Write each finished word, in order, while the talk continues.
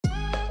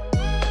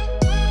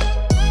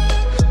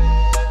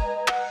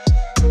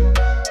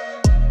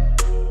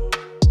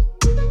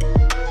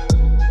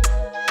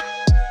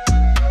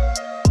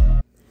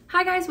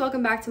Hi guys,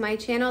 welcome back to my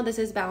channel. This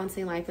is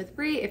Balancing Life with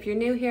Bree. If you're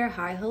new here,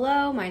 hi,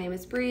 hello, my name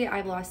is Bree.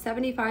 I've lost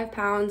 75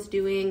 pounds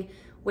doing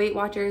Weight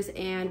Watchers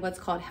and what's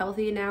called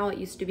Healthy now. It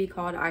used to be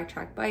called I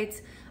Track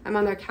Bites. I'm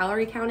on their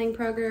calorie counting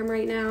program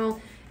right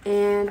now,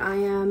 and I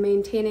am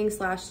maintaining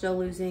 / still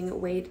losing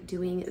weight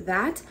doing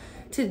that.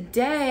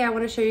 Today, I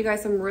want to show you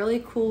guys some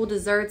really cool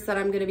desserts that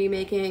I'm going to be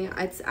making.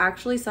 It's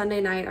actually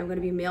Sunday night. I'm going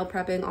to be meal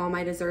prepping all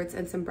my desserts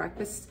and some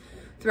breakfasts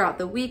throughout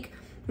the week.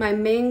 My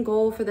main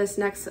goal for this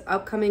next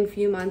upcoming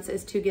few months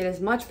is to get as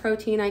much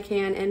protein I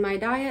can in my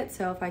diet.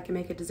 So if I can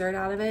make a dessert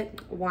out of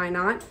it, why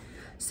not?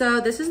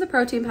 So this is the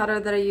protein powder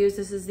that I use.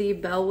 This is the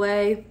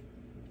Bellway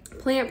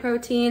plant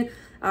protein.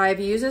 I've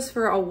used this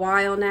for a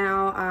while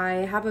now.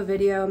 I have a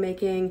video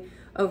making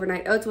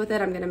overnight oats with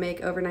it. I'm gonna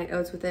make overnight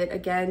oats with it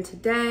again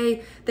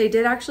today. They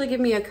did actually give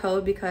me a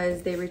code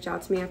because they reached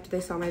out to me after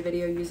they saw my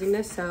video using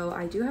this. So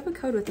I do have a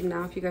code with them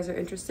now. If you guys are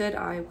interested,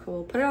 I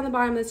will put it on the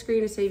bottom of the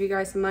screen to save you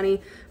guys some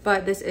money.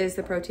 But this is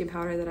the protein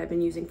powder that I've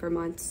been using for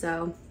months.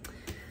 So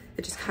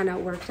it just kind of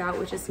worked out,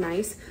 which is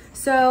nice.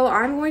 So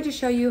I'm going to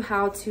show you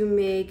how to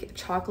make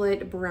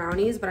chocolate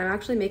brownies, but I'm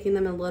actually making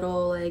them in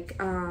little like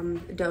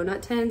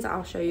donut tins.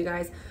 I'll show you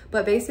guys.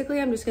 But basically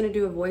I'm just going to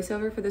do a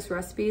voiceover for this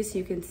recipe so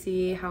you can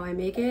see how I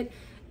make it.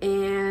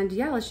 And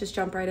yeah, let's just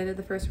jump right into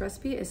the first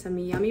recipe. Is some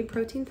yummy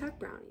protein packed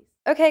brownies.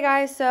 Okay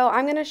guys, so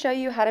I'm going to show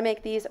you how to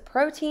make these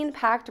protein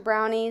packed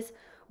brownies.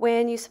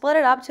 When you split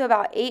it up to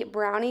about 8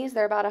 brownies,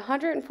 they're about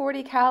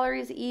 140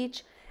 calories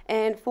each,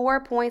 and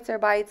 4 points or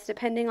bites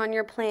depending on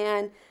your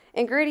plan.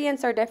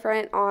 Ingredients are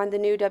different on the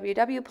new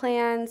WW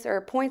plans,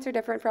 or points are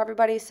different for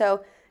everybody,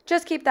 so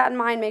just keep that in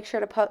mind. Make sure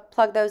to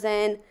plug those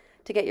in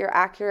to get your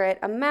accurate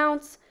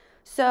amounts.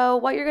 So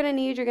what you're going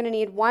to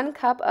need 1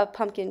 cup of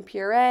pumpkin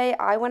puree.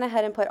 I went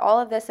ahead and put all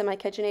of this in my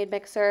KitchenAid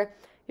mixer.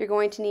 You're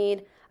going to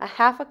need a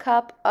 1/2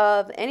 cup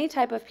of any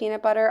type of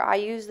peanut butter. I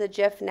use the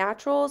Jif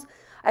Naturals.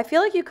 I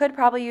feel like you could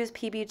probably use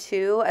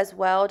PB2 as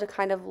well to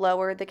kind of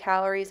lower the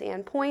calories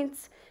and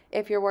points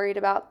if you're worried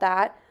about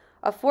that.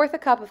 1/4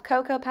 cup of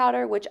cocoa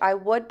powder, which I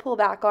would pull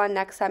back on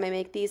next time I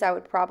make these. I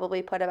would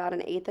probably put about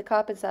 1/8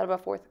 cup instead of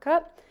 1/4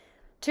 cup.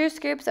 2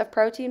 scoops of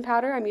protein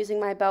powder. I'm using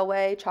my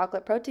Bellway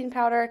chocolate protein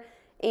powder,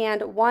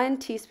 and 1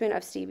 teaspoon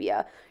of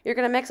stevia. You're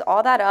going to mix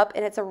all that up,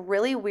 and it's a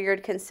really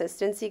weird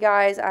consistency,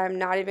 guys. I'm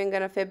not even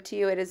going to fib to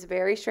you. It is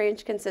very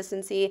strange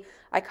consistency.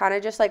 I kind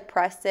of just like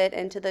pressed it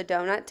into the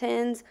donut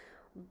tins,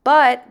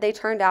 but they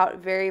turned out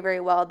very,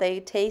 very well. They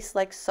taste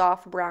like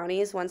soft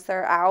brownies once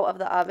they're out of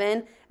the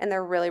oven, and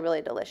they're really,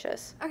 really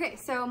delicious. Okay,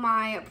 so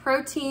my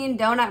protein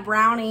donut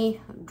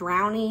brownie,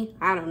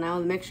 I don't know,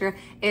 the mixture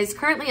is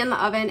currently in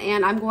the oven,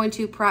 and I'm going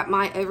to prep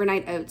my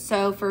overnight oats.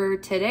 So for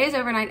today's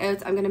overnight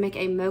oats, I'm gonna make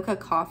a mocha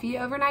coffee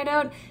overnight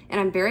oat, and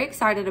I'm very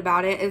excited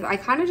about it. I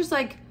kind of just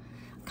like,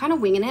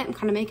 winging it. I'm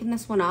kind of making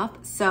this one up.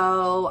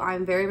 So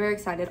I'm very, very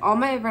excited. All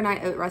my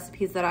overnight oat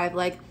recipes that I've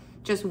like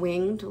just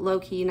winged,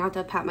 low-key, not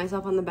to pat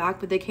myself on the back,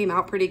 but they came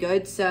out pretty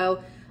good. So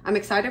I'm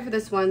excited for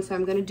this one. So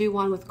I'm gonna do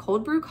one with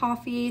cold brew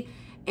coffee,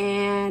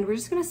 and we're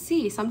just gonna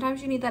see.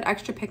 Sometimes you need that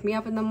extra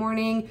pick-me-up in the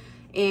morning,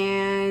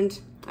 and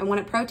I want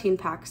it protein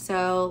packed.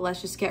 So let's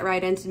just get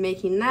right into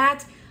making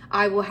that.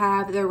 I will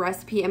have the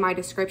recipe in my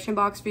description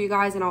box for you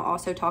guys, and I'll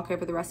also talk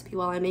over the recipe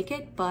while I make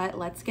it, but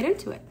let's get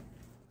into it.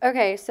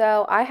 Okay,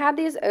 so I had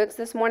these oats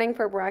this morning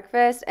for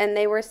breakfast, and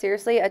they were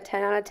seriously a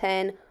 10 out of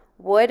 10,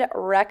 would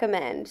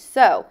recommend.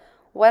 So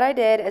what I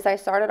did is I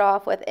started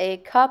off with a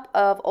cup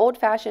of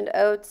old-fashioned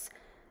oats.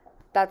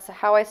 That's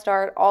how I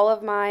start all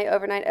of my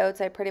overnight oats.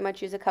 I pretty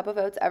much use a cup of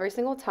oats every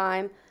single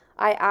time.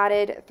 I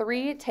added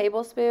 3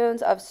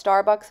 tablespoons of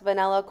Starbucks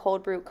vanilla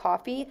cold brew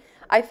coffee.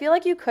 I feel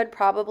like you could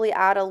probably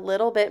add a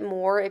little bit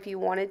more if you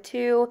wanted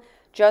to,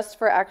 just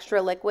for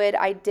extra liquid.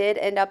 I did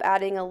end up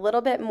adding a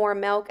little bit more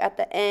milk at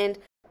the end.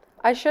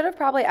 I should have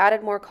probably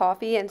added more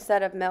coffee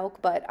instead of milk,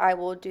 but I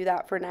will do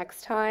that for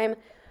next time.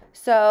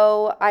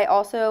 So I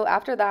also,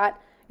 after that,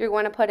 you're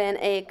going to put in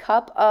a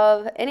cup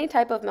of any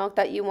type of milk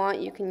that you want.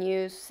 You can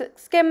use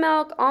skim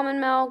milk,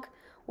 almond milk,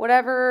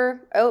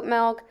 whatever, oat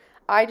milk.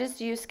 I just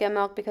use skim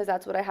milk because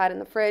that's what I had in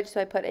the fridge.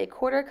 So I put a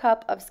 1/4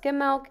 cup of skim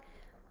milk,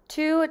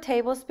 2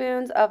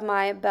 tablespoons of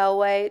my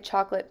Bellway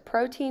chocolate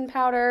protein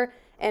powder,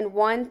 and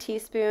 1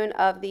 teaspoon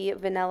of the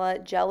vanilla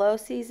jello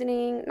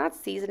seasoning. Not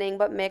seasoning,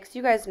 but mix.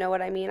 You guys know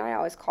what I mean. I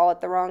always call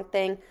it the wrong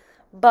thing.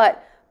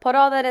 But put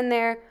all that in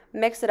there,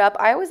 mix it up.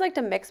 I always like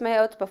to mix my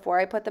oats before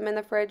I put them in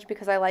the fridge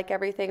because I like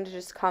everything to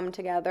just come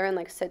together and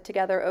like sit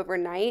together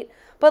overnight.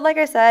 But like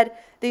I said,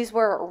 these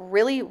were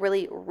really,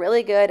 really,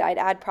 really good. I'd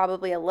add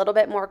probably a little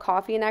bit more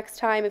coffee next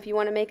time if you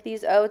want to make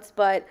these oats,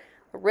 but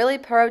really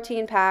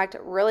protein packed,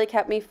 really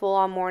kept me full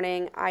all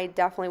morning. I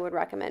definitely would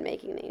recommend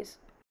making these.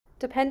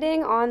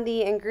 Depending on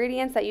the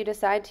ingredients that you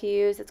decide to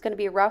use, it's going to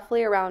be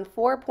roughly around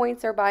 4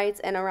 points or bites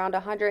and around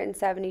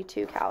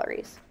 172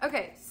 calories.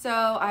 Okay,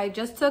 so I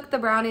just took the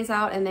brownies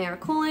out and they are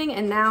cooling,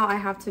 and now I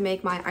have to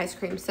make my ice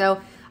cream. So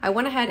I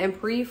went ahead and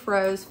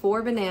pre-froze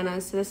 4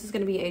 bananas. So this is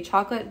going to be a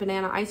chocolate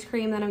banana ice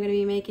cream that I'm going to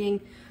be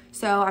making.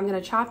 So I'm going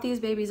to chop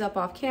these babies up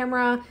off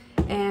camera,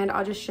 and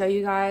I'll just show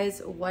you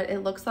guys what it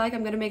looks like.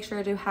 I'm gonna make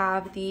sure to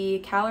have the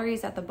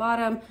calories at the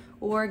bottom,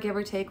 or give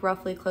or take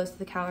roughly close to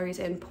the calories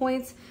in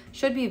points.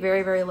 Should be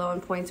very, very low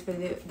in points for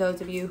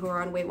those of you who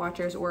are on Weight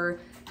Watchers or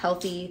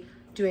healthy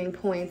doing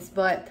points.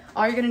 But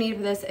all you're gonna need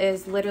for this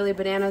is literally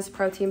bananas,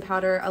 protein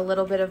powder, a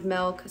little bit of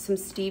milk, some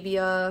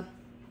stevia,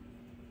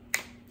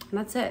 and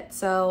that's it.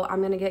 So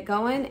I'm gonna get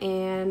going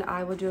and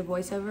I will do a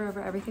voiceover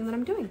over everything that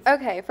I'm doing.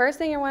 Okay, first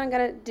thing you're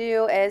gonna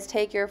do is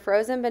take your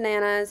frozen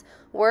bananas.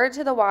 Word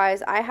to the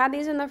wise, I had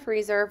these in the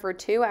freezer for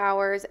 2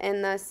 hours,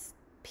 and the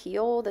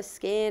peel, the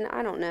skin,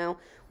 I don't know,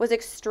 was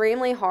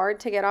extremely hard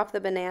to get off the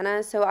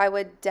bananas. So I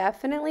would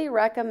definitely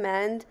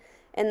recommend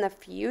in the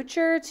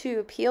future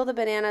to peel the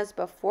bananas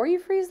before you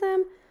freeze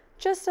them.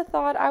 Just a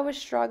thought, I was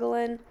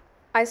struggling.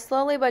 I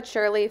slowly but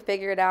surely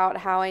figured out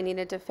how I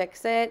needed to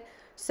fix it.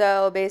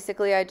 So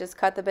basically I just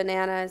cut the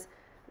bananas,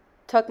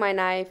 took my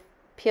knife,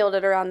 peeled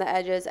it around the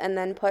edges, and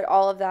then put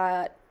all of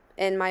that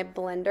in my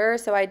blender.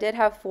 So I did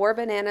have 4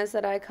 bananas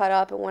that I cut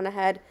up and went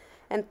ahead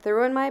and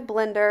threw in my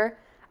blender.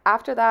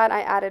 After that,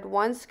 I added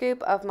 1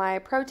 scoop of my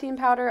protein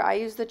powder. I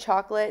used the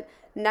chocolate.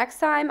 Next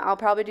time, I'll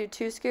probably do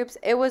 2 scoops.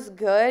 It was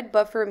good,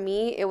 but for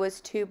me, it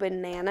was too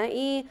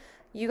banana-y.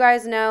 You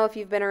guys know, if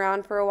you've been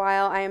around for a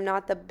while, I am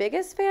not the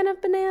biggest fan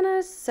of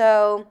bananas,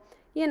 so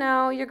you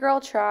know, your girl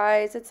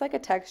tries. It's like a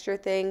texture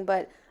thing,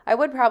 but I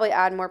would probably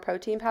add more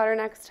protein powder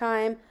next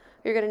time.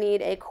 You're going to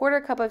need a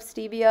 1/4 cup of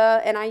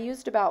stevia, and I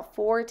used about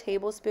 4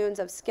 tablespoons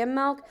of skim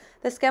milk.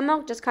 The skim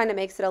milk just kind of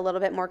makes it a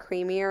little bit more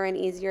creamier and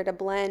easier to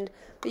blend,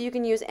 but you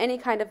can use any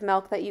kind of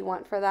milk that you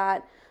want for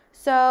that.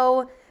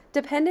 So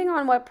depending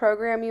on what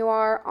program you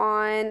are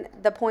on,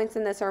 the points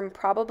in this are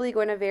probably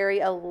going to vary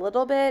a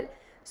little bit.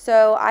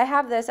 So I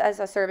have this as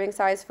a serving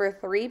size for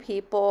 3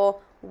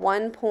 people,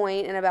 1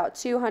 point, and about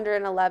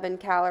 211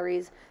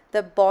 calories.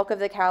 The bulk of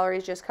the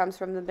calories just comes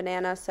from the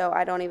banana, so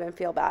I don't even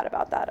feel bad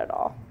about that at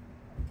all.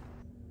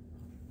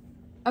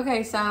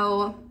 Okay,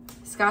 so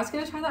Scott's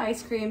gonna try the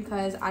ice cream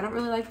because I don't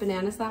really like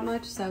bananas that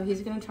much, so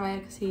he's gonna try it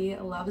because he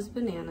loves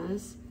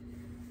bananas.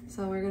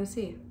 So we're gonna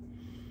see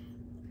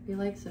if he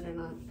likes it or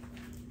not.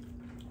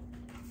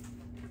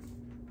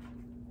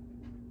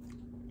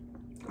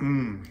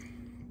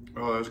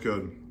 Oh, that's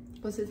good.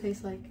 What's it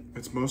taste like?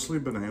 It's mostly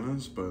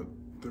bananas, but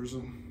there's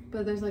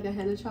like a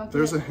hint of chocolate?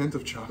 There's a hint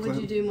of chocolate.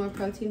 Would you do more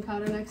protein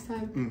powder next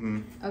time?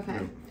 Mm-hmm. Okay.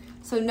 Yep.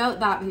 So note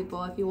that,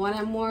 people. If you want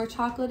it more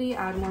chocolatey,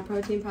 add more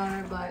protein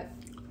powder, but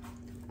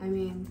I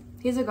mean,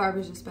 he's a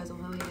garbage disposal.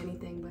 He'll eat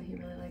anything, but he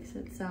really likes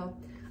it. So,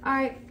 all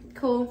right,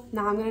 cool.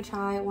 Now I'm gonna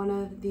try one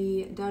of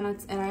the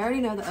donuts, and I already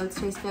know the oats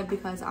taste good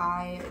because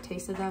I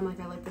tasted them. Like,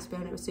 I licked the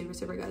spoon. It was super,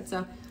 super good. So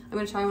I'm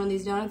gonna try one of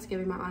these donuts, give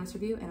you my honest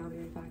review, and I'll be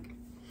right back.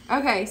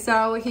 Okay,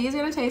 so he's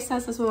gonna taste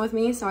test this one with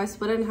me. So I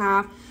split it in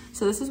half.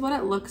 So this is what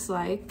it looks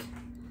like.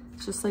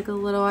 It's just like a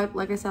little,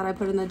 like I said, I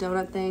put in the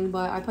donut thing,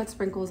 but I put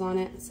sprinkles on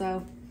it.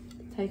 So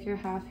take your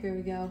half. Here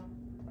we go.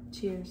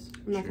 Cheers.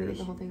 I'm not gonna eat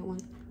the whole thing at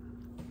once.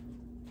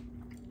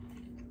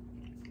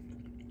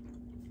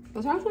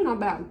 That's actually not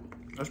bad.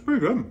 That's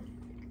pretty good.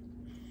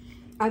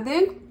 I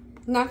think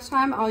next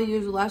time I'll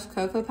use less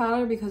cocoa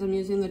powder because I'm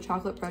using the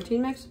chocolate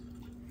protein mix.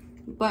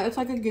 But it's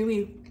like a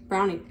gooey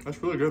brownie.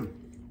 That's really good.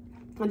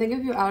 I think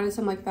if you added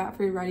some like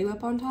fat-free Ready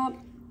Whip on top,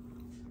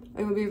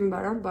 it would be even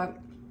better, but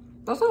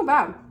that's not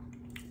bad.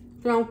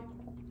 So,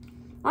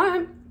 all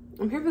right,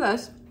 I'm here for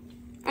this.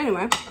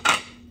 Anyway.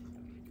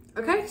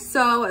 Okay,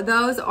 so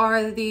those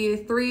are the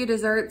 3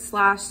 dessert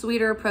 /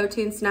 sweeter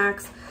protein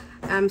snacks.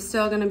 I'm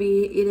still gonna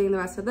be eating the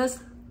rest of this.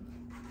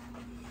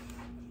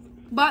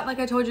 But like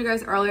I told you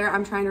guys earlier,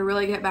 I'm trying to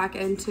really get back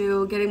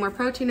into getting more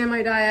protein in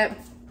my diet.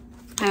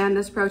 And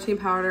this protein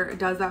powder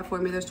does that for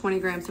me. There's 20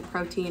 grams of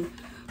protein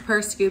per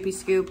scoopy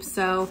scoop.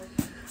 So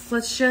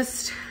let's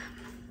just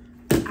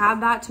add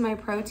that to my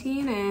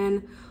protein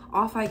and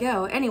off I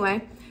go.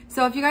 Anyway,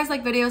 so if you guys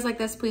like videos like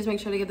this, please make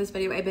sure to give this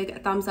video a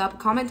big thumbs up.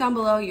 Comment down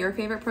below your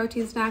favorite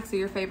protein snacks or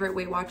your favorite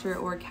Weight Watcher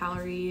or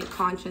calorie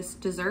conscious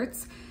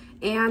desserts.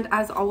 And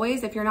as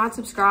always, if you're not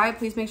subscribed,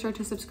 please make sure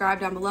to subscribe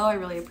down below. I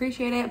really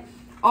appreciate it.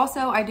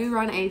 Also, I do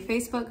run a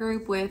Facebook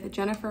group with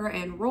Jennifer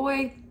and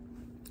Roy.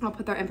 I'll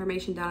put their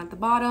information down at the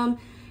bottom,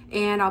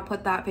 and I'll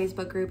put that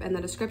Facebook group in the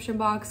description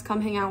box.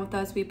 Come hang out with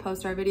us. We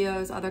post our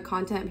videos, other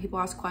content, people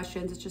ask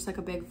questions. It's just like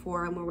a big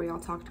forum where we all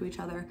talk to each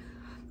other.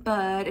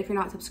 But if you're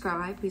not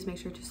subscribed, please make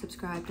sure to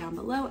subscribe down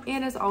below.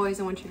 And as always,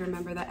 I want you to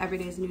remember that every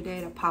day is a new day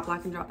to pop,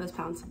 lock, and drop those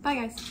pounds. Bye,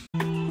 guys.